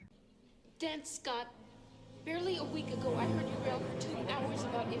Dan Scott, barely a week ago I heard you rail for 2 hours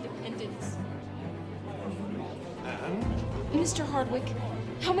about independence. And? Mr. Hardwick,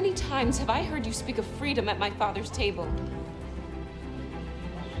 how many times have I heard you speak of freedom at my father's table?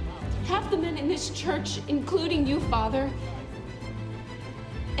 Half the men in this church, including you, Father,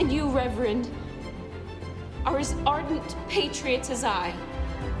 and you, Reverend, are as ardent patriots as I.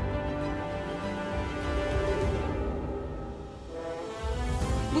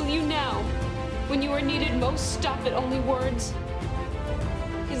 Will you now, when you are needed most, stop at only words?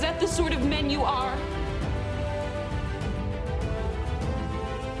 Is that the sort of men you are?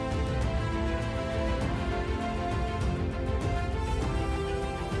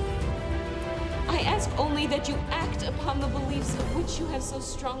 I ask only that you act upon the beliefs of which you have so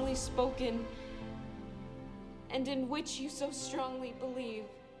strongly spoken, and in which you so strongly believe.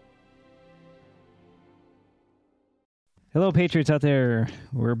 Hello, Patriots out there.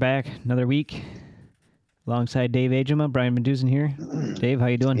 We're back another week alongside Dave Agema, Brian Menduzen here. Dave, how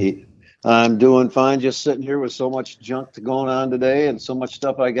you doing? Hey, I'm doing fine. Just sitting here with so much junk going on today and so much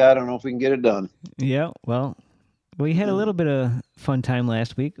stuff I got. I don't know if we can get it done. Yeah, well, we had a little bit of fun time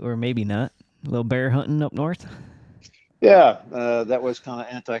last week, or maybe not. A little bear hunting up north. Yeah, that was kind of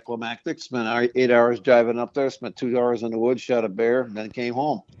anticlimactic. Spent 8 hours driving up there, spent 2 hours in the woods, shot a bear, and then came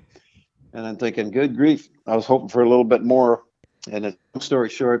home. And I'm thinking, good grief, I was hoping for a little bit more. And a long story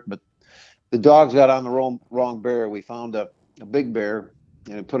short, but the dogs got on the wrong bear. We found a big bear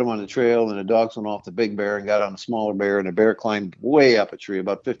and we put him on the trail, and the dogs went off the big bear and got on a smaller bear, and the bear climbed way up a tree,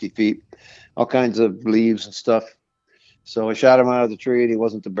 about 50 feet, all kinds of leaves and stuff. So I shot him out of the tree, and he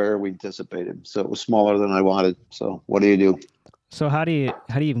wasn't the bear we anticipated. So it was smaller than I wanted. So what do you do? So how do you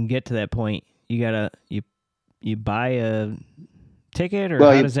even get to that point? You buy a ticket, or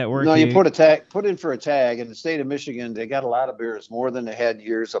how does that work? No, you put in for a tag. In the state of Michigan, they got a lot of bears, more than they had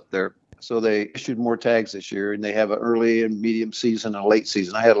years up there. So they issued more tags this year, and they have an early and medium season and a late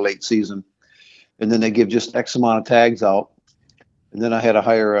season. I had a late season, and then they give just X amount of tags out. And then I had to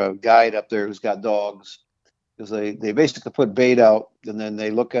hire a guide up there who's got dogs, because they basically put bait out, and then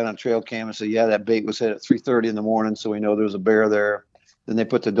they look at on trail cam and say, yeah, that bait was hit at 3:30 in the morning, so we know there was a bear there. Then they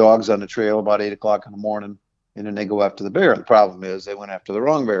put the dogs on the trail about 8 o'clock in the morning, and then they go after the bear. The problem is they went after the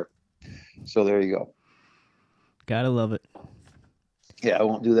wrong bear. So there you go. Gotta love it. Yeah, I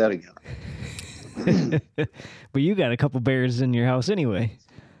won't do that again. But you got a couple bears in your house anyway.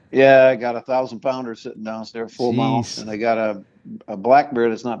 Yeah, I got a 1,000-pounder sitting downstairs, full mouth, and I got a black bear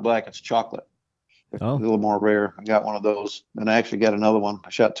that's not black, it's chocolate. Oh. A little more rare. I got one of those, and I actually got another one. I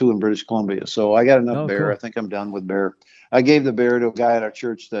shot 2 in British Columbia, so I got enough bear. Cool. I think I'm done with bear. I gave the bear to a guy at our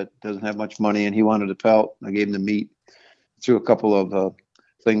church that doesn't have much money, and he wanted a pelt. I gave him the meat. Threw a couple of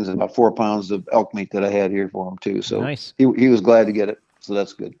things, about 4 pounds of elk meat that I had here for him too. So nice. He was glad to get it. So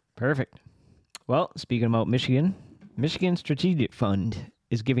that's good. Perfect. Well, speaking about Michigan Strategic Fund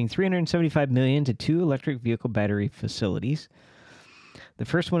is giving $375 million to 2 electric vehicle battery facilities. The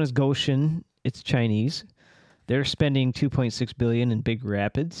first one is Goshen. It's Chinese. They're spending $2.6 billion in Big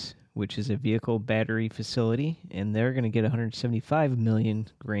Rapids, which is a vehicle battery facility, and they're going to get a $175 million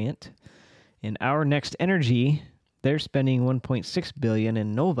grant. And Our Next Energy, they're spending $1.6 billion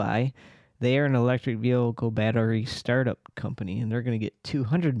in Novi. They are an electric vehicle battery startup company, and they're going to get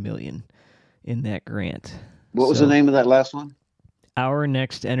 $200 million in that grant. What was the name of that last one? Our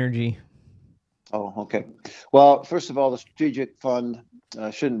Next Energy. Oh, okay. Well, first of all, the strategic fund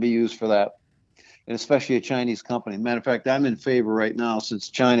shouldn't be used for that, and especially a Chinese company. Matter of fact, I'm in favor right now, since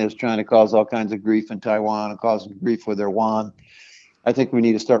China is trying to cause all kinds of grief in Taiwan and causing grief with their yuan. I think we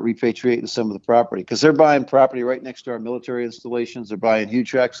need to start repatriating some of the property, because they're buying property right next to our military installations. They're buying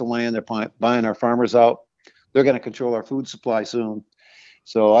huge tracts of land. They're buying our farmers out. They're going to control our food supply soon.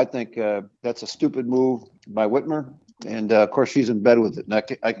 So I think that's a stupid move by Whitmer. And, of course, she's in bed with it. And I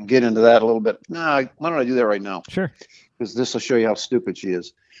can get into that a little bit. Why don't I do that right now? Sure. Because this will show you how stupid she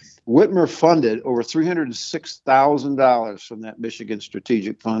is. Whitmer funded over $306,000 from that Michigan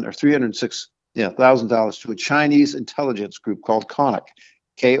Strategic Fund, or $306,000 to a Chinese intelligence group called Konnech,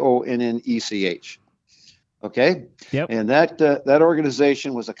 Konnech. Okay? Yep. And that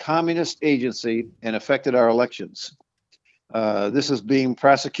organization was a communist agency and affected our elections. This is being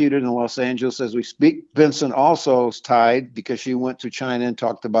prosecuted in Los Angeles as we speak. Vincent also is tied because she went to China and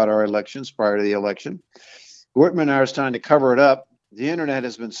talked about our elections prior to the election. Whitmer and I is trying to cover it up. The internet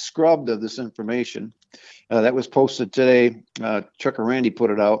has been scrubbed of this information. That was posted today. Chuck and Randy put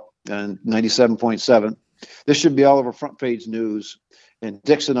it out on 97.7. This should be all over front page news. And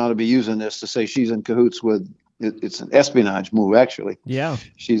Dixon ought to be using this to say she's in cahoots with it's an espionage move, actually. Yeah.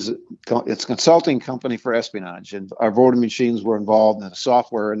 It's a consulting company for espionage, and our voting machines were involved, and the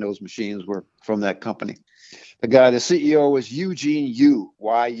software in those machines were from that company. The CEO was Eugene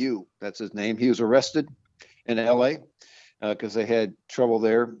Yu, that's his name. He was arrested in LA because they had trouble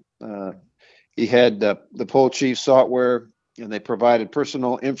there. He had the poll chief software, and they provided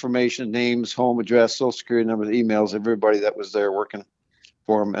personal information, names, home address, social security numbers, emails, everybody that was there working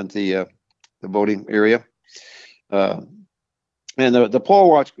for him at the voting area. And the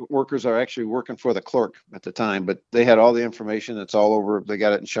poll watch workers are actually working for the clerk at the time, but they had all the information. It's all over. They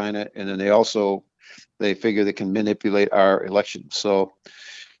got it in China, and then they figure they can manipulate our elections. So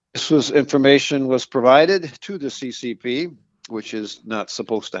information was provided to the CCP, which is not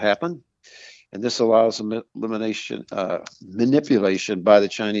supposed to happen. And this allows manipulation by the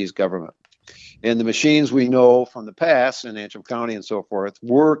Chinese government. And the machines we know from the past in Antrim County and so forth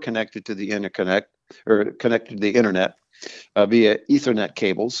were connected to the internet via Ethernet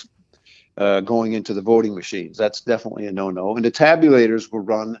cables going into the voting machines. That's definitely a no-no. And the tabulators were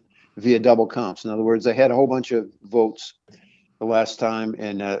run via double counts. In other words, they had a whole bunch of votes the last time,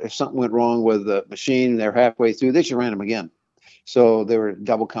 and if something went wrong with the machine, they're halfway through, they just ran them again. So they were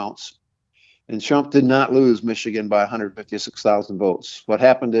double counts. And Trump did not lose Michigan by 156,000 votes. What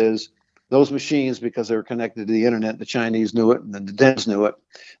happened is those machines, because they were connected to the internet, the Chinese knew it, and the Dems knew it.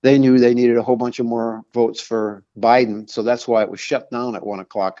 They knew they needed a whole bunch of more votes for Biden. So that's why it was shut down at 1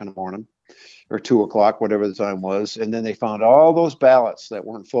 o'clock in the morning or 2 o'clock, whatever the time was. And then they found all those ballots that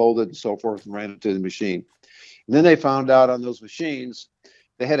weren't folded and so forth and ran into the machine. And then they found out on those machines,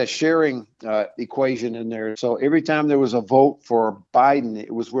 they had a sharing equation in there. So every time there was a vote for Biden,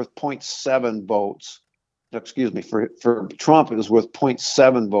 it was worth 0.7 votes. Excuse me, for Trump, it was worth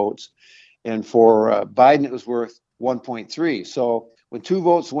 0.7 votes. And for Biden, it was worth 1.3. So when 2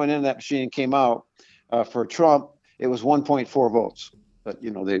 votes went in that machine and came out, for Trump, it was 1.4 votes. But,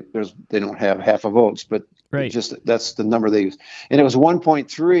 they don't have half a votes, but right. That's the number they use. And it was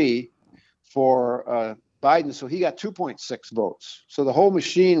 1.3 for Biden, so he got 2.6 votes. So the whole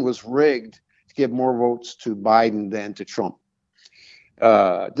machine was rigged to give more votes to Biden than to Trump.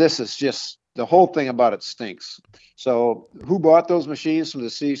 This is just, the whole thing about it stinks. So who bought those machines from the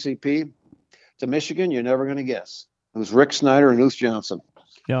CCP to Michigan? You're never going to guess. It was Rick Snyder and Ruth Johnson.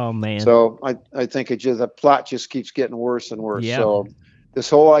 Oh, man. So I think the plot just keeps getting worse and worse. Yeah. So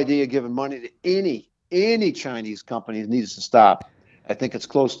this whole idea of giving money to any Chinese company needs to stop. I think it's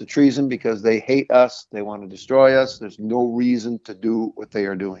close to treason because they hate us. They want to destroy us. There's no reason to do what they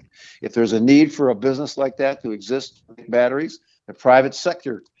are doing. If there's a need for a business like that to exist, make batteries, the private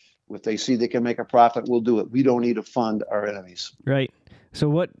sector, if they see they can make a profit, will do it. We don't need to fund our enemies. Right.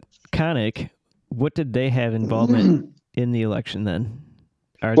 So Konnech, what did they have involvement in the election then?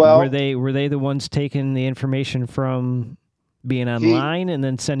 Were they the ones taking the information from being online and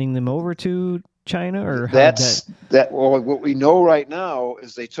then sending them over to China, or well, what we know right now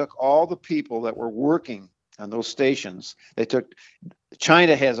is they took all the people that were working on those stations.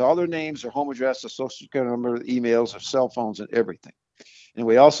 China has all their names, their home address, their social security number, emails, their cell phones, and everything. And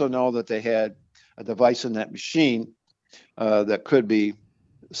we also know that they had a device in that machine that could be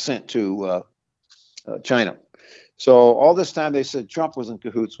sent to China. So all this time they said Trump was in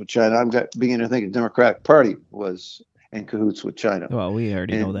cahoots with China. I'm beginning to think the Democratic Party was in cahoots with China. Well, we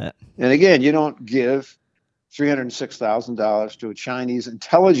already know that. And again, you don't give $306,000 to a Chinese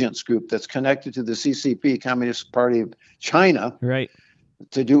intelligence group that's connected to the CCP, Communist Party of China, right,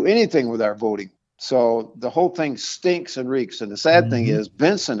 to do anything with our voting. So the whole thing stinks and reeks. And the sad thing is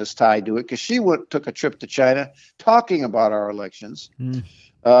Vincent is tied to it because she took a trip to China talking about our elections. And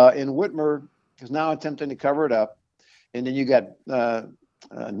Whitmer is now attempting to cover it up. And then you got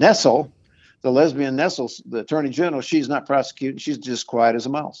Nessel, the lesbian Nessel, the attorney general. She's not prosecuting. She's just quiet as a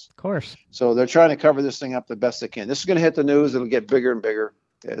mouse. Of course. So they're trying to cover this thing up the best they can. This is going to hit the news. It'll get bigger and bigger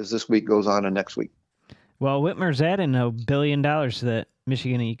as this week goes on and next week. Well, Whitmer's adding $1 billion to that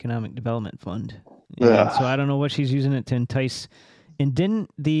Michigan Economic Development Fund. So I don't know what she's using it to entice. And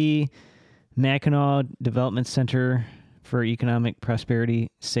didn't the Mackinac Development Center for Economic Prosperity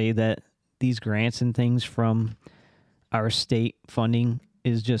say that these grants and things from our state funding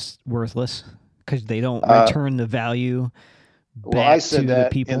is just worthless because they don't return the value back to the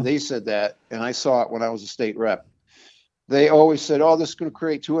people? And they said that, and I saw it when I was a state rep. They always said, "Oh, this is going to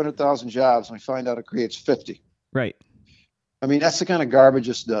create 200,000 jobs," and we find out it creates 50. Right. I mean, that's the kind of garbage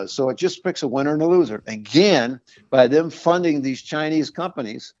this does. So it just picks a winner and a loser. Again, by them funding these Chinese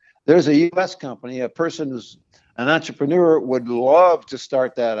companies, there's a U.S. company, a person who's an entrepreneur would love to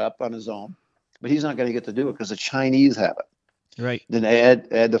start that up on his own, but he's not going to get to do it because the Chinese have it. Right. Then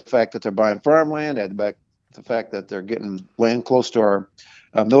add the fact that they're buying farmland, add the the fact that they're getting land close to our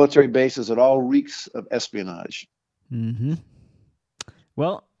military bases. It all reeks of espionage. Mm-hmm.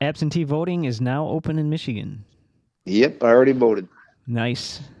 Well, absentee voting is now open in Michigan. Yep, I already voted.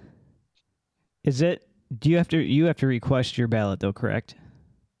 Nice. Is it? Do you have to request your ballot though? Correct.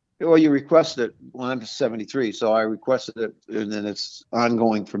 Well, you request it. Well, I'm 73, so I requested it, and then it's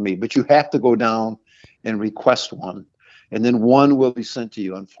ongoing for me. But you have to go down and request one, and then one will be sent to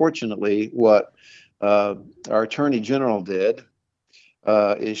you. Unfortunately, what our attorney general did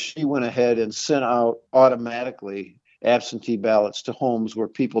is she went ahead and sent out automatically absentee ballots to homes where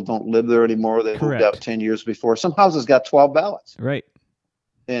people don't live there anymore. They moved out 10 years before. Some houses got 12 ballots. Right.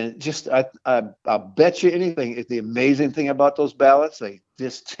 And just, I'll bet you anything. The amazing thing about those ballots, they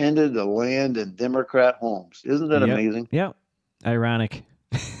just tended to land in Democrat homes. Isn't that amazing? Yeah. Ironic.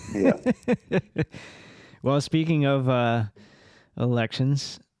 Yeah. Well, speaking of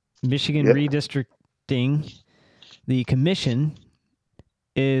elections, Michigan redistricting, the commission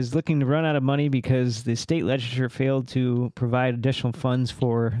is looking to run out of money because the state legislature failed to provide additional funds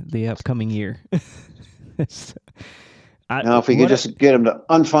for the upcoming year. Now, if we could just get them to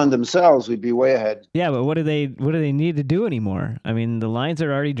unfund themselves, we'd be way ahead. Yeah, but what do they need to do anymore? I mean, the lines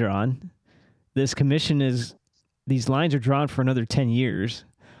are already drawn. This commission these lines are drawn for another 10 years.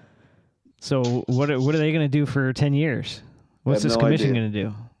 So what are they going to do for 10 years? What's this commission going to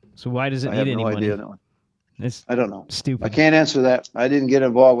do? So why does it need any money? I don't know. Stupid. I can't answer that. I didn't get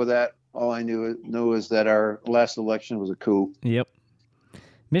involved with that. All I knew is that our last election was a coup. Yep.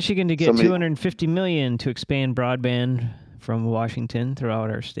 Michigan to get $250 million to expand broadband from Washington throughout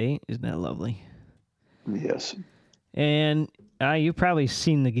our state. Isn't that lovely? Yes. And you've probably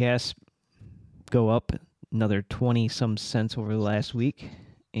seen the gas go up another 20-some cents over the last week.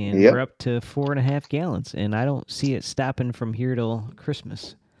 And we're up to 4.5 gallons. And I don't see it stopping from here till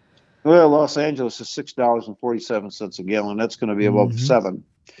Christmas. Well, Los Angeles is $6.47 a gallon. That's going to be above $7,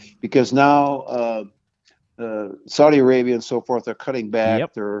 because now Saudi Arabia and so forth are cutting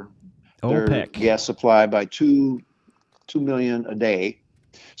back their gas supply by 2 million a day.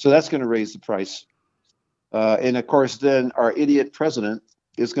 So that's going to raise the price. And of course, then our idiot president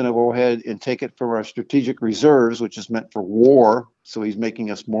is going to go ahead and take it from our strategic reserves, which is meant for war. So he's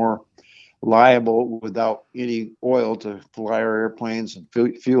making us more liable without any oil to fly our airplanes and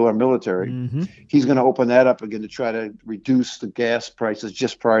fuel our military. Mm-hmm. He's going to open that up again to try to reduce the gas prices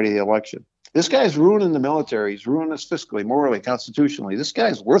just prior to the election. This guy's ruining the military. He's ruining us fiscally, morally, constitutionally. This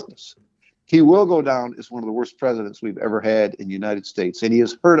guy's worthless. He will go down as one of the worst presidents we've ever had in the United States, and he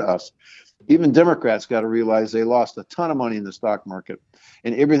has hurt us. Even Democrats got to realize they lost a ton of money in the stock market,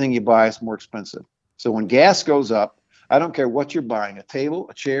 and everything you buy is more expensive. So when gas goes up, I don't care what you're buying, a table,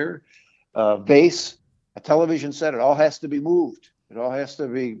 a chair, a vase, a television set, it all has to be moved. It all has to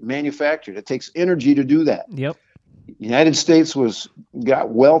be manufactured. It takes energy to do that. Yep. The United States got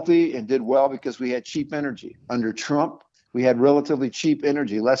wealthy and did well because we had cheap energy. Under Trump, we had relatively cheap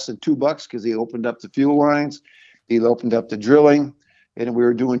energy, less than $2, because he opened up the fuel lines, he opened up the drilling, and we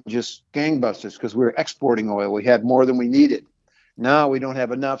were doing just gangbusters because we were exporting oil. We had more than we needed. Now we don't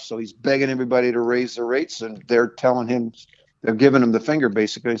have enough, so he's begging everybody to raise the rates, and they're telling him, they're giving him the finger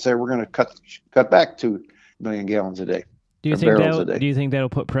basically and say we're going to cut back 2 million gallons a day. Do you think that'll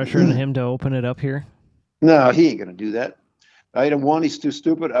put pressure on him to open it up here? No, he ain't going to do that. Item 1, he's too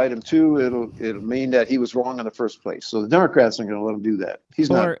stupid. Item 2, it'll mean that he was wrong in the first place. So the Democrats aren't going to let him do that.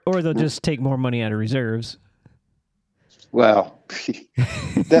 Or they'll just take more money out of reserves. Well,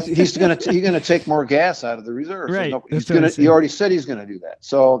 he's going to take more gas out of the reserves. Right. He already said he's going to do that.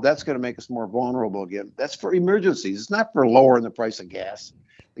 So that's going to make us more vulnerable again. That's for emergencies. It's not for lowering the price of gas.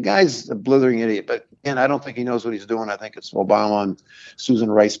 The guy's a blithering idiot, but again, I don't think he knows what he's doing. I think it's Obama and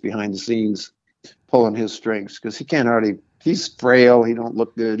Susan Rice behind the scenes pulling his strings, because he's frail. He don't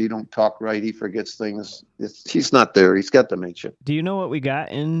look good. He don't talk right. He forgets things. He's not there. He's got dementia. Do you know what we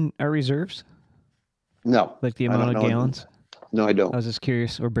got in our reserves? No. Like the amount of gallons? No, I don't. I was just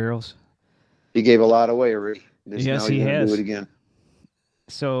curious. Or barrels? He gave a lot away already. Yes, he has. Do it again.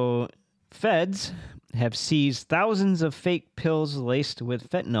 So, feds have seized thousands of fake pills laced with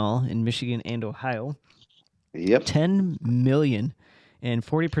fentanyl in Michigan and Ohio. Yep. 10 million. And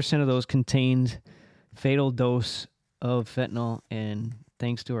 40% of those contained fatal dose of fentanyl, and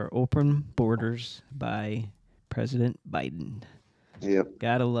thanks to our open borders by President Biden. Yep.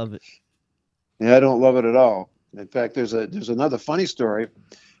 Gotta love it. Yeah, I don't love it at all. In fact, there's another funny story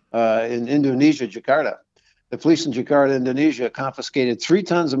in Indonesia, Jakarta. The police in Jakarta, Indonesia, confiscated 3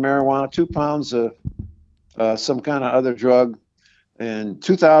 tons of marijuana, 2 pounds of some kind of other drug, and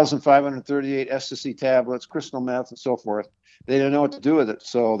 2,538 ecstasy tablets, crystal meth, and so forth. They didn't know what to do with it,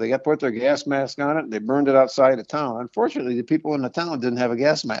 so they got put their gas mask on it, and they burned it outside of town. Unfortunately, the people in the town didn't have a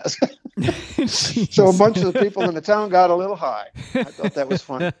gas mask. So a bunch of the people in the town got a little high. I thought that was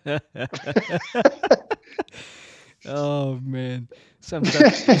funny. Oh, man. Some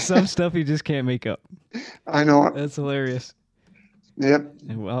stuff you just can't make up. I know it. That's hilarious. Yep.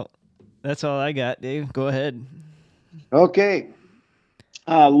 Well, that's all I got, Dave. Go ahead. Okay.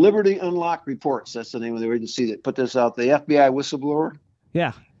 Liberty Unlocked Reports. That's the name of the agency that put this out. The FBI whistleblower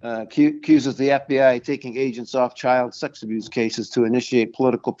Yeah. accuses the FBI taking agents off child sex abuse cases to initiate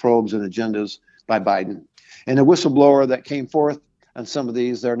political probes and agendas by Biden. And the whistleblower that came forth on some of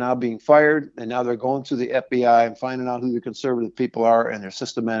these, they're now being fired, and now they're going through the FBI and finding out who the conservative people are, and they're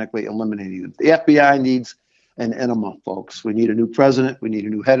systematically eliminating them. The FBI needs an enema, folks. We need a new president. We need a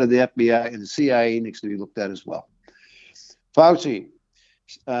new head of the FBI, and the CIA needs to be looked at as well. Fauci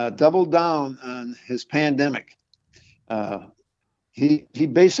doubled down on his pandemic. He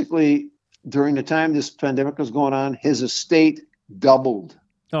basically, during the time this pandemic was going on, his estate doubled.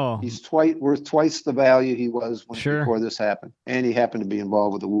 Oh, He's worth twice the value he was before this happened. And he happened to be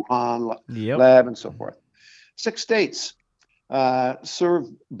involved with the Wuhan lab and so forth. 6 states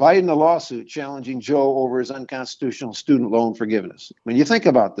served Biden a lawsuit challenging Joe over his unconstitutional student loan forgiveness. When you think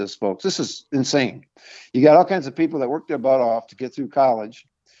about this, folks, this is insane. You got all kinds of people that work their butt off to get through college.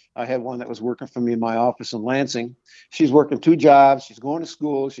 I had one that was working for me in my office in Lansing. She's working 2 jobs. She's going to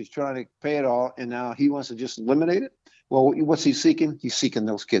school. She's trying to pay it all. And now he wants to just eliminate it. Well, what's he seeking? He's seeking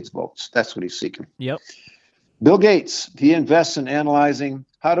those kids' votes. That's what he's seeking. Yep. Bill Gates, he invests in analyzing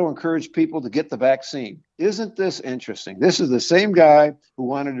how to encourage people to get the vaccine. Isn't this interesting? This is the same guy who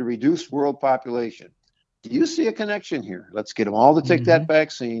wanted to reduce world population. Do you see a connection here? Let's get them all to take that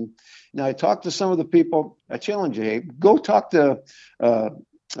vaccine. Now, I talked to some of the people. I challenge you, hey, go talk to a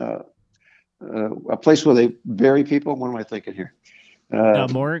place where they bury people. What am I thinking here?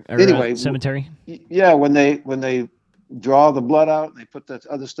 Morgue or anyway, cemetery. Yeah, when they draw the blood out and they put that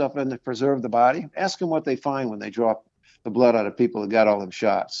other stuff in to preserve the body, ask them what they find when they draw the blood out of people that got all them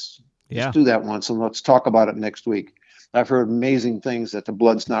shots. Yeah. Just do that once, and let's talk about it next week. I've heard amazing things that the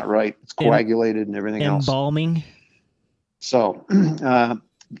blood's not right. It's coagulated and everything else. Embalming. So the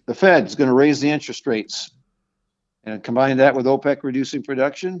Fed's going to raise the interest rates. And combine that with OPEC reducing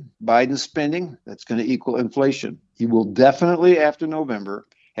production, Biden's spending, that's going to equal inflation. He will definitely, after November,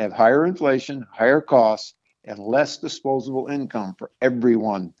 have higher inflation, higher costs, and less disposable income for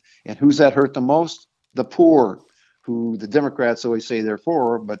everyone. And who's that hurt the most? The poor, who the Democrats always say they're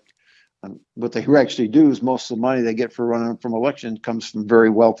for, but what they actually do is most of the money they get for running from election comes from very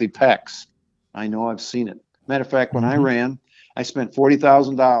wealthy PACs. I know, I've seen it. Matter of fact, when I ran, I spent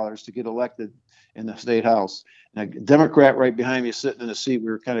 $40,000 to get elected in the state house. And a Democrat right behind me sitting in a seat, we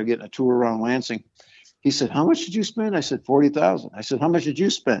were kind of getting a tour around Lansing. He said, "How much did you spend?" I said, $40,000. I said, "How much did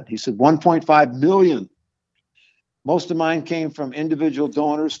you spend?" He said, $1.5 million. Most of mine came from individual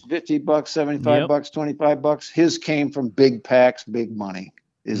donors, $50, $75, $25. His came from big PACs, big money.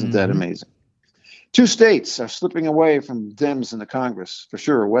 Isn't that amazing? 2 states are slipping away from Dems in the Congress, for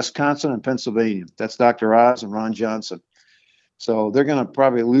sure, Wisconsin and Pennsylvania. That's Dr. Oz and Ron Johnson. So they're going to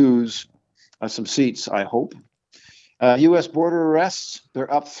probably lose some seats, I hope. U.S. border arrests,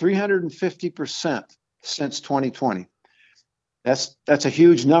 they're up 350% since 2020. That's a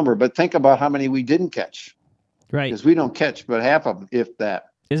huge number, but think about how many we didn't catch. Right. Because we don't catch but half of them, if that.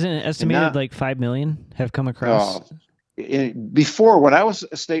 Isn't it estimated like 5 million have come across? Before, when I was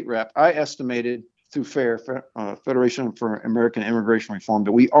a state rep, I estimated through Federation for American Immigration Reform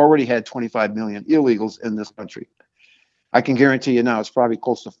that we already had 25 million illegals in this country. I can guarantee you now it's probably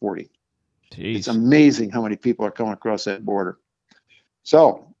close to 40. Jeez. It's amazing how many people are coming across that border.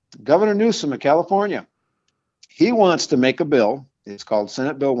 So Governor Newsom of California, he wants to make a bill. It's called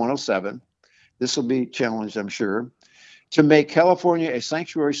Senate Bill 107. This will be challenged, I'm sure, to make California a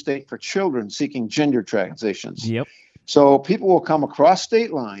sanctuary state for children seeking gender transitions. Yep. So people will come across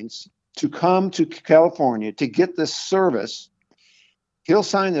state lines to come to California to get this service. He'll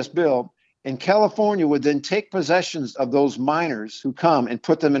sign this bill, and California would then take possessions of those minors who come and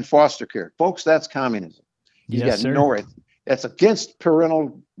put them in foster care. Folks, that's communism. You got North. That's against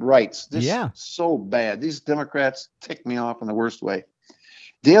parental rights. This is so bad. These Democrats tick me off in the worst way.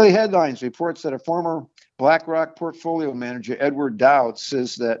 Daily Headlines reports that a former BlackRock portfolio manager, Edward Dowd,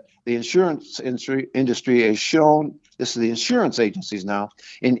 says that the insurance industry has shown, this is the insurance agencies now,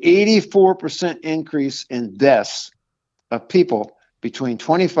 an 84% increase in deaths of people between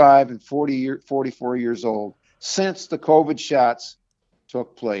 25 and 44 years old since the COVID shots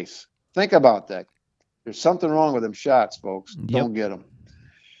took place. Think about that. There's something wrong with them shots, folks. Yep. Don't get them.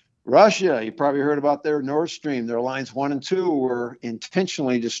 Russia, you probably heard about their Nord Stream. Their lines 1 and 2 were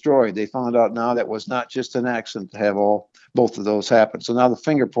intentionally destroyed. They found out now that was not just an accident to have both of those happen. So now the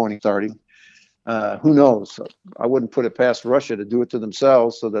finger pointing starting. Who knows? I wouldn't put it past Russia to do it to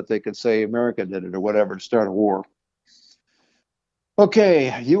themselves so that they could say America did it or whatever to start a war.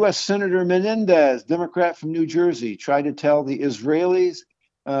 Okay, U.S. Senator Menendez, Democrat from New Jersey, tried to tell the Israelis,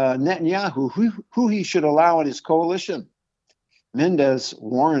 Netanyahu, who he should allow in his coalition. Menendez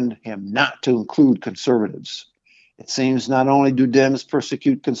warned him not to include conservatives. It seems not only do Dems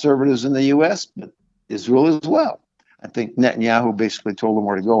persecute conservatives in the U.S., but Israel as well. I think Netanyahu basically told them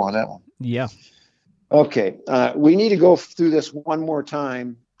where to go on that one. Yeah. Okay, we need to go through this one more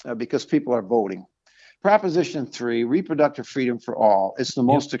time because people are voting. Proposition 3, reproductive freedom for all. It's the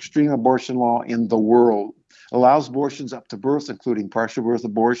most extreme abortion law in the world. Allows abortions up to birth, including partial birth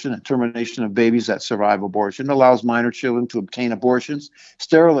abortion and termination of babies that survive abortion. Allows minor children to obtain abortions,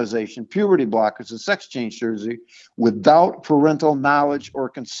 sterilization, puberty blockers, and sex change surgery without parental knowledge or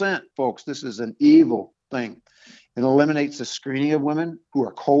consent. Folks, this is an evil thing. It eliminates the screening of women who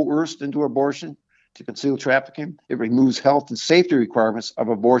are coerced into abortion to conceal trafficking. It removes health and safety requirements of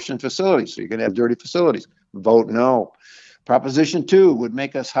abortion facilities. So you're going to have dirty facilities. Vote no. Proposition 2 would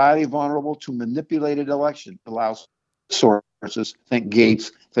make us highly vulnerable to manipulated election. Allows sources, think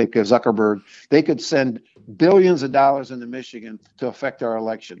Gates, think Zuckerberg, they could send billions of dollars into Michigan to affect our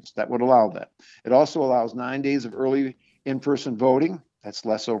elections. That would allow that. It also allows 9 days of early in-person voting. That's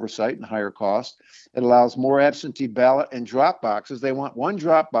less oversight and higher cost. It allows more absentee ballot and drop boxes. They want one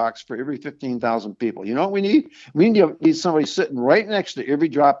drop box for every 15,000 people. You know what we need? We need somebody sitting right next to every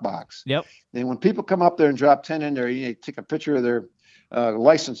drop box. Yep. And when people come up there and drop 10 in there, you need to take a picture of their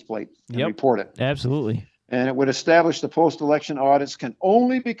license plate and report it. Absolutely. And it would establish the post-election audits can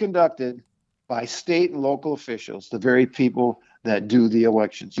only be conducted by state and local officials, the very people that do the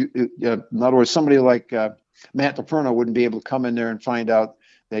elections. In other words, somebody like Matt DePerno wouldn't be able to come in there and find out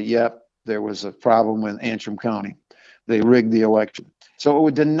that, there was a problem with Antrim County. They rigged the election. So it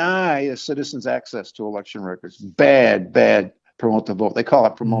would deny a citizens access to election records. Bad, promote the vote. They call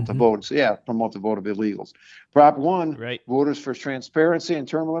it promote the vote. So promote the vote of illegals. Prop 1, voters for transparency and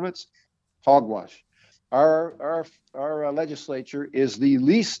term limits, hogwash. Our legislature is the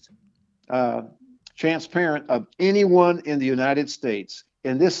least transparent of anyone in the United States.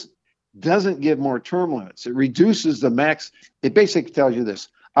 And this doesn't give more term limits. It reduces the max. It basically tells you this.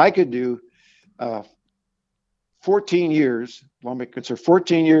 I could do 14 years, well, I consider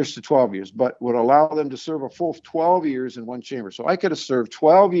 14 years to 12 years, but would allow them to serve a full 12 years in one chamber. So I could have served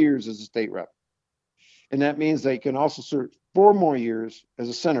 12 years as a state rep. And that means they can also serve 4 more years as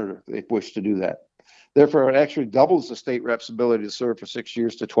a senator if they wish to do that. Therefore, it actually doubles the state rep's ability to serve for 6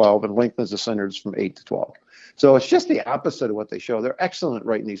 years to 12 and lengthens the senators from 8 to 12. So it's just the opposite of what they show. They're excellent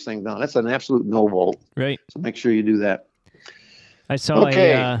writing these things down. That's an absolute no vote. Right. So make sure you do that. I saw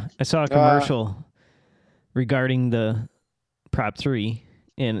a commercial regarding the Prop 3,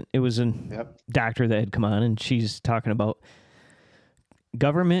 and it was a doctor that had come on, and she's talking about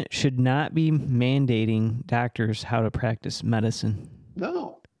government should not be mandating doctors how to practice medicine.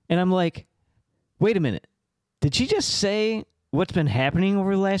 No. And I'm like, wait a minute. Did she just say what's been happening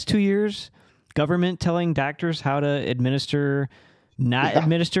over the last 2 years? Government telling doctors how to administer,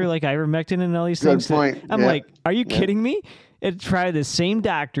 administer like ivermectin and all these things? Good point. I'm like, are you kidding me? It's probably the same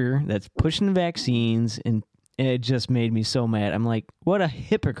doctor that's pushing vaccines, and it just made me so mad. I'm like, what a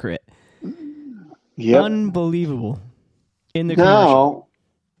hypocrite. Yep. Unbelievable. In the commercial.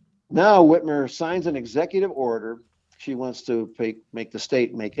 Now Whitmer signs an executive order. She wants to make the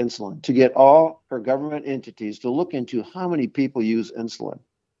state make insulin to get all her government entities to look into how many people use insulin.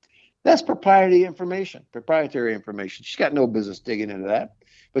 That's proprietary information. She's got no business digging into that.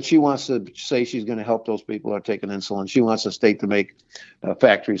 But she wants to say she's going to help those people who are taking insulin. She wants the state to make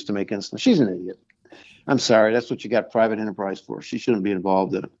factories to make insulin. She's an idiot. I'm sorry. That's what you got private enterprise for. She shouldn't be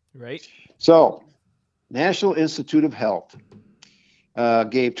involved in it. Right. So, National Institute of Health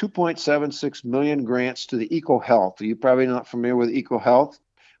gave 2.76 million grants to the EcoHealth. You're probably not familiar with EcoHealth,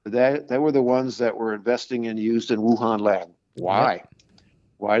 but they were the ones that were investing and used in Wuhan lab. Why? Yep.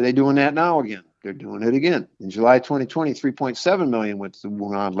 Why are they doing that now again? They're doing it again. In July 2020, 3.7 million went to the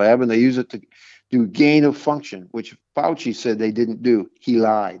Wuhan lab, and they use it to do gain of function, which Fauci said they didn't do. He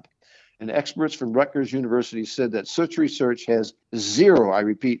lied. And experts from Rutgers University said that such research has zero, I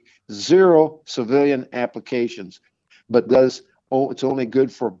repeat, zero civilian applications, but it's only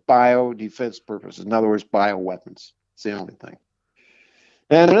good for bio-defense purposes. In other words, bioweapons. It's the only thing.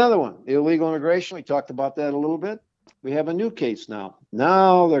 And another one, illegal immigration. We talked about that a little bit. We have a new case now.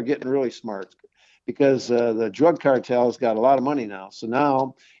 Now they're getting really smart. because the drug cartel's got a lot of money now. So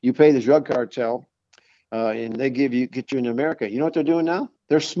now you pay the drug cartel, and they get you in America. You know what they're doing now?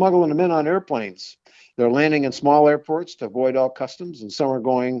 They're smuggling them in on airplanes. They're landing in small airports to avoid all customs, and some are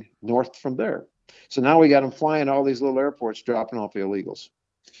going north from there. So now we got them flying all these little airports, dropping off the illegals.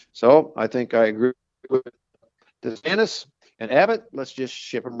 So I think I agree with DeSantis and Abbott. Let's just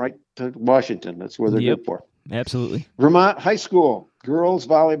ship them right to Washington. That's where they're good for. Absolutely. Vermont high school girls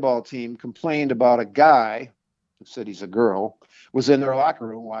volleyball team complained about a guy who said he's a girl was in their locker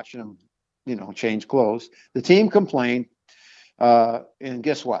room watching them, change clothes. The team complained, and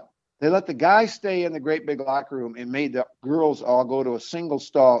guess what? They let the guy stay in the great big locker room and made the girls all go to a single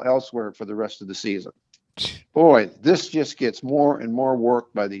stall elsewhere for the rest of the season. Boy, this just gets more and more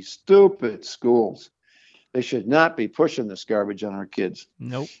work by these stupid schools. They should not be pushing this garbage on our kids.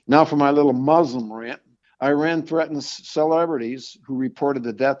 Nope. Now for my little Muslim rant. Iran threatens celebrities who reported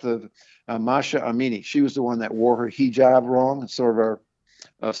the death of Masha Amini. She was the one that wore her hijab wrong. And some of our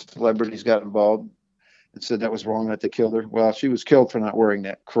celebrities got involved and said that was wrong, that they killed her. Well, she was killed for not wearing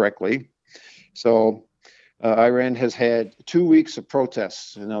that correctly. So Iran has had 2 weeks of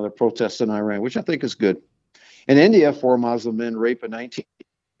protests, and now they're protests in Iran, which I think is good. In India, 4 Muslim men rape a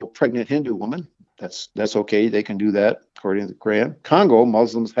 19-year-old pregnant Hindu woman. That's okay. They can do that, according to the Quran. Congo,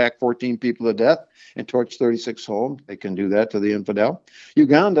 Muslims hack 14 people to death and torch 36 homes. They can do that to the infidel.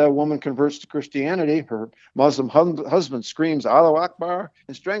 Uganda, a woman converts to Christianity. Her Muslim husband screams Allahu Akbar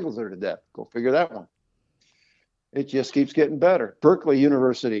and strangles her to death. Go figure that one. It just keeps getting better. Berkeley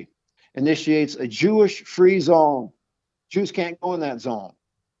University initiates a Jewish free zone. Jews can't go in that zone.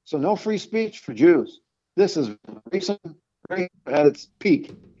 So no free speech for Jews. This is recent at its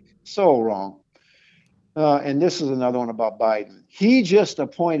peak. So wrong. And this is another one about Biden. He just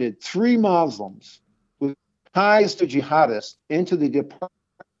appointed 3 Muslims with ties to jihadists into the department.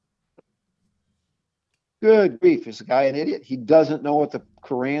 Good grief, is the guy an idiot? He doesn't know what the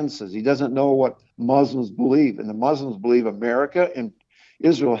Quran says. He doesn't know what Muslims believe. And the Muslims believe America and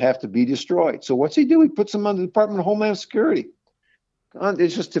Israel have to be destroyed. So what's he do? He puts them on the Department of Homeland Security. It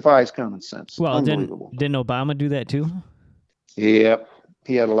just defies common sense. Well, unbelievable. Didn't Obama do that too? Yep.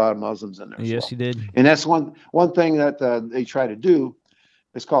 He had a lot of Muslims in there. Yes, he did. And that's one thing that they try to do.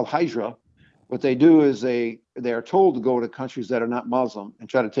 It's called Hijra. What they do is they are told to go to countries that are not Muslim and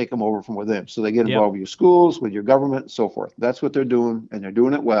try to take them over from within. So they get involved with your schools, with your government, and so forth. That's what they're doing, and they're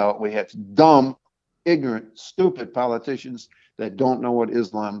doing it well. We have dumb, ignorant, stupid politicians that don't know what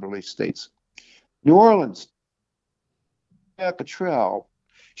Islam really states. New Orleans, Cottrell,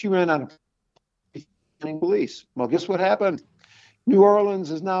 she ran out of police. Well, guess what happened? New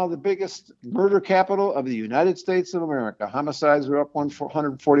Orleans is now the biggest murder capital of the United States of America. Homicides are up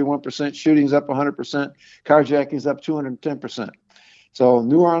 141%, shootings up 100%, carjackings up 210%. So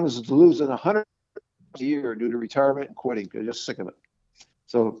New Orleans is losing 100 a year due to retirement and quitting. They're just sick of it.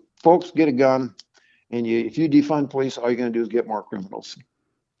 So folks, get a gun, and if you defund police, all you're going to do is get more criminals.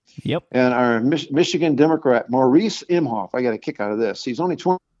 Yep. And our Michigan Democrat, Maurice Imhoff, I got a kick out of this. He's only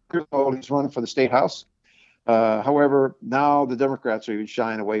 20 years old. He's running for the state house. However, now the Democrats are even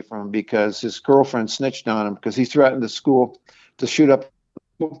shying away from him because his girlfriend snitched on him because he threatened the school to shoot up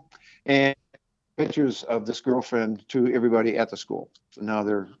and pictures of this girlfriend to everybody at the school. So now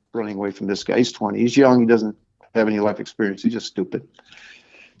they're running away from this guy. He's 20. He's young. He doesn't have any life experience. He's just stupid.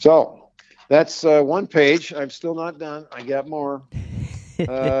 So that's one page. I'm still not done. I got more.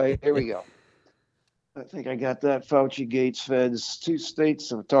 Here we go. I think I got that. Fauci, Gates, Feds, 2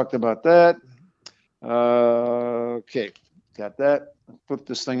 states. I've talked about that. Okay, got that. Flip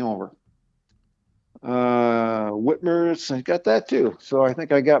this thing over. Whitmer, I got that too. So I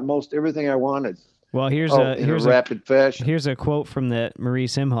think I got most everything I wanted. Well, here's a rapid fashion. Here's a quote from that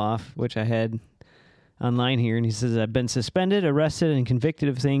Maurice Imhoff, which I had online here, and he says, "I've been suspended, arrested, and convicted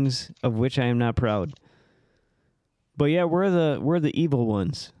of things of which I am not proud. But yeah, we're the evil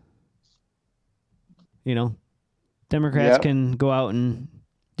ones. You know, Democrats can go out and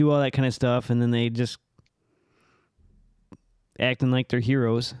do all that kind of stuff, and then they just acting like they're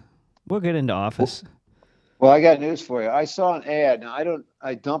heroes. We'll get into office." Well, I got news for you. I saw an ad. Now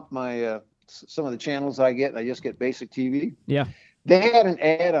I dump my some of the channels I get. I just get basic TV. Yeah. They had an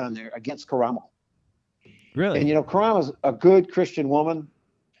ad on there against Karamo. Really? And Karama's a good Christian woman.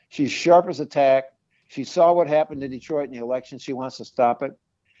 She's sharp as a tack. She saw what happened in Detroit in the election. She wants to stop it.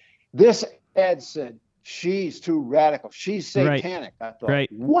 This ad said she's too radical. She's satanic. Right. I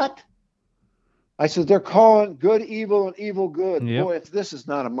thought, what? I said, they're calling good evil and evil good. Yep. Boy, if this is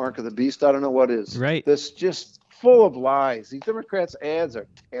not a mark of the beast, I don't know what is. Right. This just full of lies. These Democrats' ads are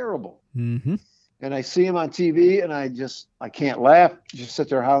terrible. Mm-hmm. and I see him on TV, and I can't laugh. Just sit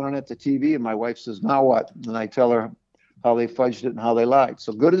there hollering at the TV, and my wife says, "Now what?" And I tell her how they fudged it and how they lied.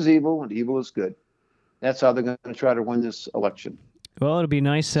 So good is evil, and evil is good. That's how they're going to try to win this election. Well, it'll be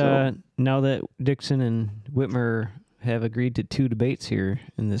nice now that Dixon and Whitmer have agreed to 2 debates here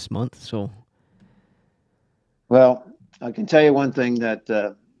in this month. So, well, I can tell you one thing, that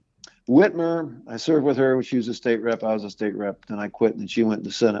Whitmer, I served with her when she was a state rep. I was a state rep. Then I quit, and she went to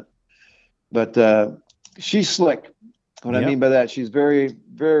the Senate. But she's slick. What I mean by that, she's very,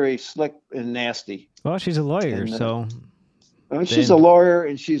 very slick and nasty. Well, she's a lawyer, so... She's a lawyer,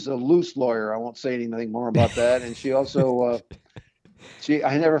 and she's a loose lawyer. I won't say anything more about that. And she also,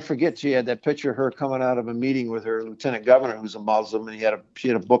 I never forget, she had that picture of her coming out of a meeting with her lieutenant governor, who's a Muslim, and she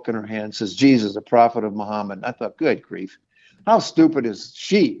had a book in her hand, says, "Jesus, the prophet of Muhammad." And I thought, good grief, how stupid is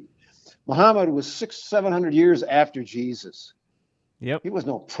she? Muhammad was 600-700 years after Jesus. Yep. He was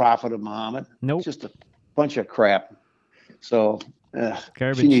no prophet of Muhammad. Nope. Just a bunch of crap. So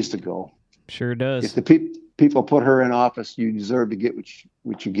she needs to go. Sure does. If the people put her in office, you deserve to get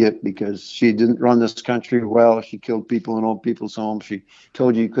what you get, because she didn't run this country well. She killed people in old people's homes. She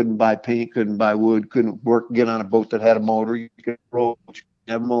told you couldn't buy paint, couldn't buy wood, couldn't get on a boat that had a motor. You could roll, but you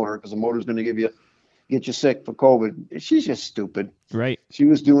couldn't have a motor because the motor's going to get you sick for COVID. She's just stupid. Right.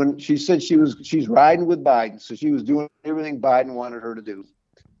 She said she's riding with Biden, so she was doing everything Biden wanted her to do.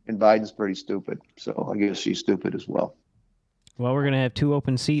 And Biden's pretty stupid. So I guess she's stupid as well. Well, we're going to have 2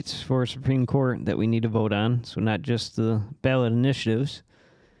 open seats for Supreme Court that we need to vote on, so not just the ballot initiatives.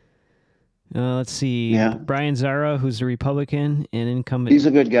 Let's see. Yeah. Brian Zara, who's a Republican, and incumbent... He's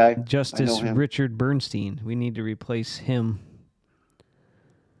a good guy. Justice Richard Bernstein. We need to replace him.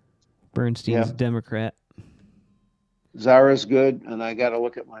 Bernstein's a Democrat. Zara's good, and I got to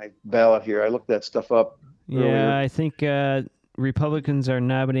look at my ballot here. I looked that stuff up earlier. Yeah, I think Republicans are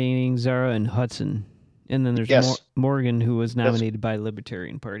nominating Zara and Hudson. And then there's Morgan, who was nominated by the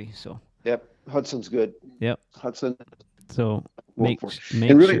Libertarian Party. So. Yep, Hudson's good. Yep. Hudson. So make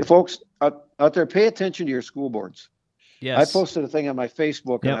really, folks out there, pay attention to your school boards. Yes. I posted a thing on my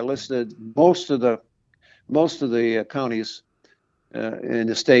Facebook, and I listed most of the counties in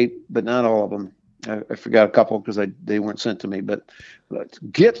the state, but not all of them. I forgot a couple because they weren't sent to me. But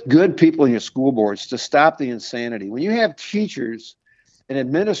get good people in your school boards to stop the insanity. When you have teachers and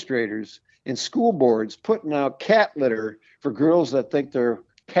administrators in school boards putting out cat litter for girls that think they're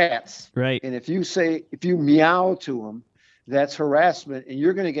cats. Right. And if you meow to them, that's harassment, and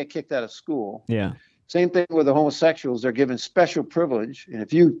you're going to get kicked out of school. Yeah. Same thing with the homosexuals. They're given special privilege. And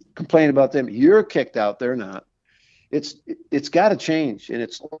if you complain about them, you're kicked out. They're not. It's got to change. And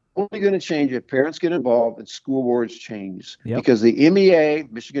it's only going to change if parents get involved and school boards change. Yep. Because the MEA,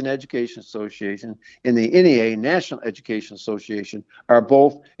 Michigan Education Association, and the NEA, National Education Association, are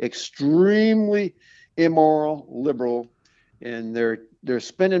both extremely immoral, liberal, and they're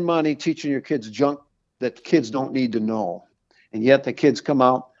spending money teaching your kids junk that kids don't need to know. And yet the kids come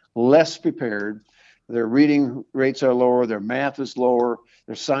out less prepared. Their reading rates are lower. Their math is lower.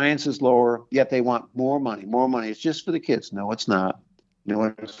 Their science is lower. Yet they want more money. More money. It's just for the kids. No, it's not. You know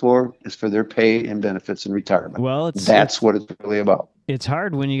what it's for? It's for their pay and benefits and retirement. Well, that's what it's really about. It's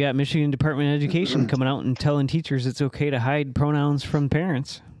hard when you got Michigan Department of Education coming out and telling teachers it's okay to hide pronouns from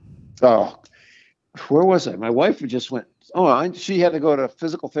parents. Oh, where was I? My wife just went. Oh, she had to go to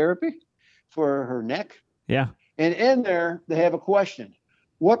physical therapy for her neck. Yeah. And in there, they have a question.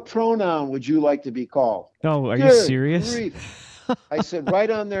 What pronoun would you like to be called? Oh, are you serious? I said, right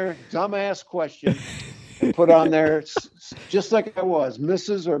on there, dumbass question, and put on there, just like I was,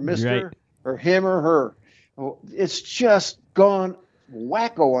 Mrs. or Mr. Right. or him or her. It's just gone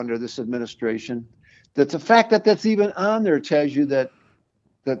wacko under this administration. That the fact that that's even on there tells you that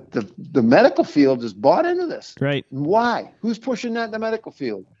the medical field is bought into this. Right. Why? Who's pushing that in the medical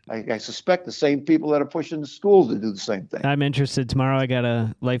field? I suspect the same people that are pushing the schools to do the same thing. I'm interested. Tomorrow I got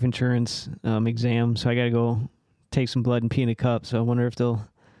a life insurance exam, so I got to go take some blood and pee in a cup. So I wonder if they'll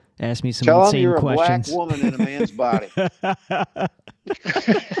ask me some insane questions. Tell them you're a black woman in a man's body.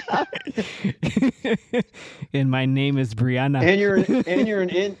 And my name is Brianna. And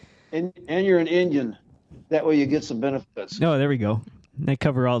you're an Indian. That way you get some benefits. No, there we go. They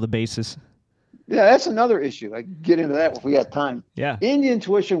cover all the bases. Yeah, that's another issue. I can get into that if we got time. Yeah. Indian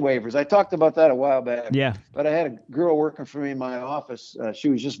tuition waivers. I talked about that a while back. Yeah. But I had a girl working for me in my office. She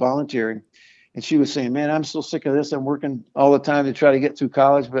was just volunteering. And she was saying, man, I'm so sick of this. I'm working all the time to try to get through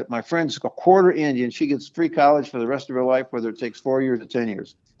college. But my friend's a quarter Indian. She gets free college for the rest of her life, whether it takes 4 years or 10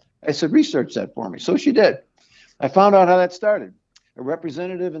 years. I said, research that for me. So she did. I found out how that started. A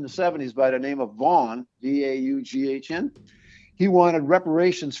representative in the 70s by the name of Vaughn, V-A-U-G-H-N, he wanted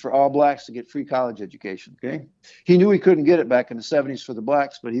reparations for all blacks to get free college education. Okay, he knew he couldn't get it back in the 70s for the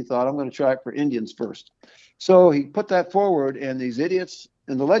blacks, but he thought, I'm going to try it for Indians first. So he put that forward, and these idiots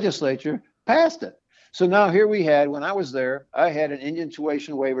in the legislature passed it. So now here we had, when I was there, I had an Indian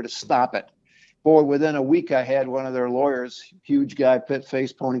tuition waiver to stop it. Boy, within a week, I had one of their lawyers, huge guy, pit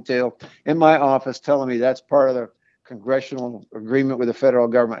face, ponytail, in my office telling me that's part of the congressional agreement with the federal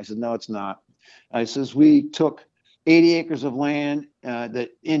government. I said, no, it's not. I says, we took 80 acres of land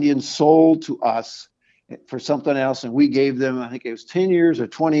that Indians sold to us for something else, and we gave them, I think it was 10 years or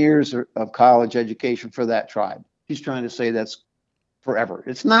 20 years of college education for that tribe. He's trying to say that's forever.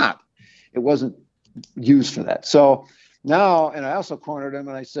 It's not. It wasn't used for that. So now, and I also cornered him,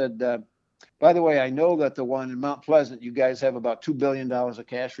 and I said, by the way, I know that the one in Mount Pleasant, you guys have about $2 billion of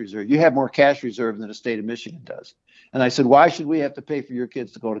cash reserve. You have more cash reserve than the state of Michigan does. And I said, why should we have to pay for your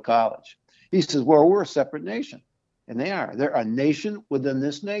kids to go to college? He says, well, we're a separate nation. And they are. They're a nation within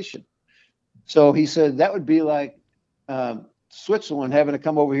this nation. So he said, that would be like Switzerland having to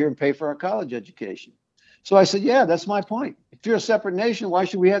come over here and pay for our college education. So I said, yeah, that's my point. If you're a separate nation, why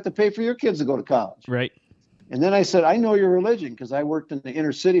should we have to pay for your kids to go to college? Right. And then I said, I know your religion, because I worked in the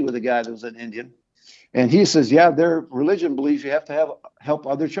inner city with a guy that was an Indian. And he says, yeah, their religion believes you have to help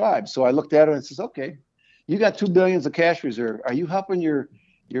other tribes. So I looked at him and says, okay, you got $2 billion of cash reserve. Are you helping your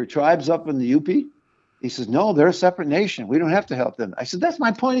tribes up in the UP? He says, no, they're a separate nation. We don't have to help them. I said, that's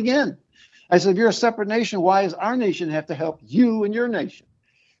my point again. I said, if you're a separate nation, why does our nation have to help you and your nation?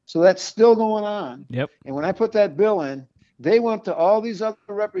 So that's still going on. Yep. And when I put that bill in, they went to all these other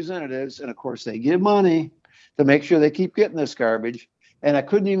representatives, and of course they give money to make sure they keep getting this garbage. And I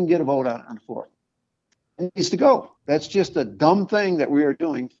couldn't even get a vote on the floor. It needs to go. That's just a dumb thing that we are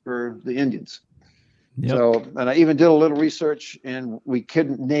doing for the Indians. Yep. So, and I even did a little research, and we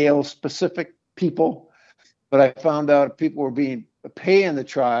couldn't nail specific people, but I found out people were paying the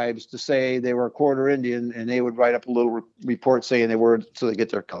tribes to say they were a quarter Indian, and they would write up a little report saying they were, so they get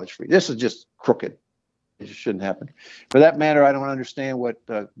their college free. This is just crooked. It just shouldn't happen. For that matter, I don't understand what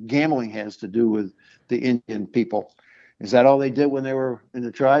gambling has to do with the Indian people. Is that all they did when they were in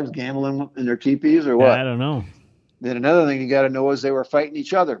the tribes, gambling in their teepees, or what? I don't know. Then another thing you got to know is they were fighting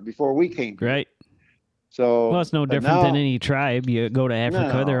each other before we came. Right. So, well, it's no different than any tribe. You go to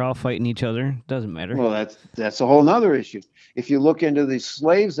Africa, they're all fighting each other. Doesn't matter. Well, that's a whole nother issue. If you look into the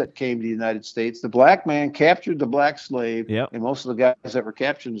slaves that came to the United States, the black man captured the black slave, and most of the guys that were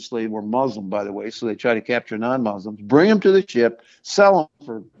capturing the slave were Muslim, by the way, so they try to capture non-Muslims, bring them to the ship, sell them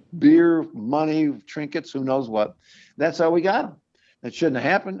for beer, money, trinkets, who knows what. That's how we got them. That shouldn't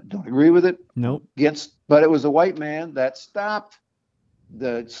have happened. Don't agree with it. Nope. But it was a white man that stopped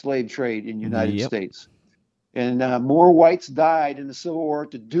the slave trade in the United States. And more whites died in the Civil War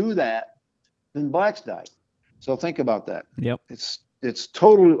to do that than blacks died. So think about that. Yep. It's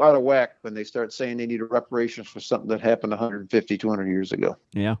totally out of whack when they start saying they need a reparations for something that happened 150, 200 years ago.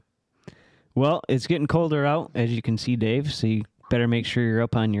 Yeah. Well, it's getting colder out, as you can see, Dave, so you better make sure you're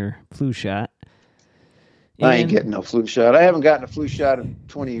up on your flu shot. I ain't getting no flu shot. I haven't gotten a flu shot in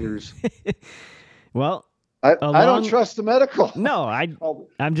 20 years. Well, I don't trust the medical. No,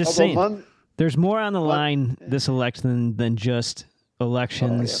 I'm just saying. There's more on the line this election than just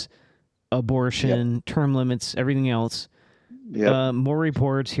elections, abortion, term limits, everything else. More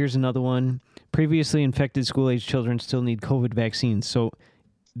reports. Here's another one. Previously infected school-age children still need COVID vaccines. So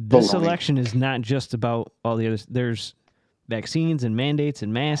this election is not just about all the others. There's vaccines and mandates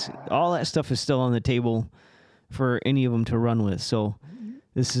and masks. All that stuff is still on the table for any of them to run with. So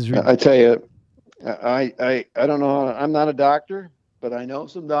this is... I tell you, I don't know. I'm not a doctor, but I know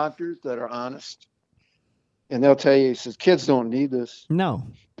some doctors that are honest, and they'll tell you, he says, kids don't need this. No.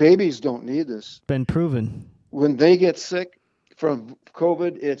 Babies don't need this. Been proven. When they get sick from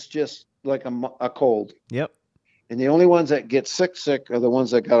COVID, it's just like a cold. Yep. And the only ones that get sick are the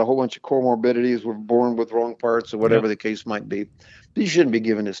ones that got a whole bunch of comorbidities, were born with wrong parts, or whatever the case might be. You shouldn't be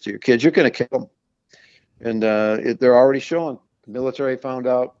giving this to your kids. You're going to kill them. And they're already showing. The military found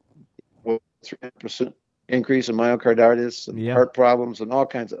out 3% increase in myocarditis and heart problems and all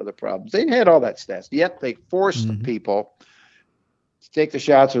kinds of other problems. They had all that stats. Yet they forced people to take the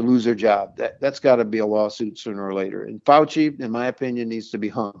shots or lose their job. That's got to be a lawsuit sooner or later. And Fauci, in my opinion, needs to be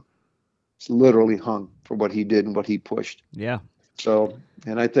hung. It's literally hung for what he did and what he pushed. Yeah. So,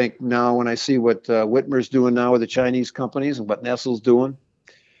 and I think now when I see what Whitmer's doing now with the Chinese companies and what Nestle's doing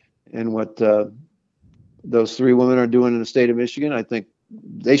and what those three women are doing in the state of Michigan, I think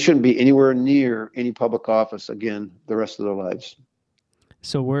they shouldn't be anywhere near any public office again the rest of their lives.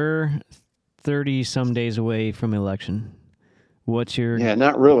 So we're 30 some days away from election. What's your... Yeah,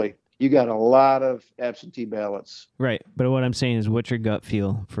 not really. you got a lot of absentee ballots. Right. But what I'm saying is, what's your gut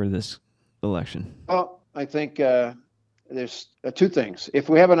feel for this election? Well, I think there's two things. If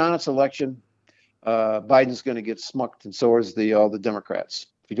we have an honest election, Biden's going to get smucked, and so is all the Democrats.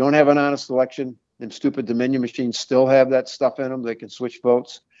 If you don't have an honest election, them stupid Dominion machines still have that stuff in them. They can switch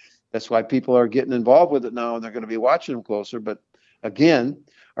votes. That's why people are getting involved with it now, and they're going to be watching them closer. But again,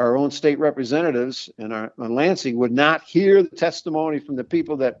 our own state representatives in Lansing would not hear the testimony from the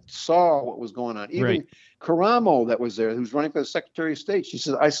people that saw what was going on. Even Right. Karamo, that was there, who's running for the Secretary of State, she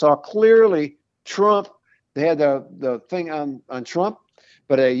said, I saw clearly Trump. They had the thing on Trump,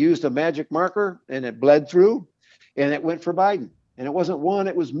 but I used a magic marker and it bled through and it went for Biden. And it wasn't one,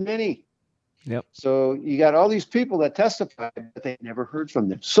 it was many. Yep. So you got all these people that testified, but they never heard from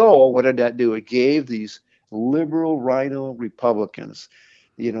them. So what did that do? It gave these liberal rhino Republicans,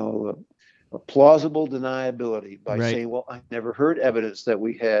 a plausible deniability by Right. saying, well, I never heard evidence that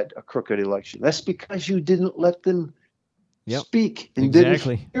we had a crooked election. That's because you didn't let them Yep. speak and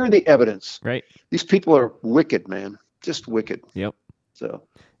Exactly. didn't hear the evidence. Right. These people are wicked, man. Just wicked. Yep. So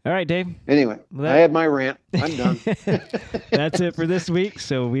All right, Dave. anyway, Well, I had my rant. I'm done. That's it for this week.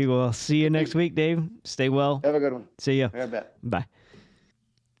 So we will see you next week, Dave. Stay well. Have a good one. See ya. I bet. Bye.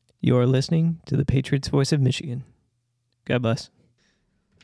 You're listening to the Patriots Voice of Michigan. God bless.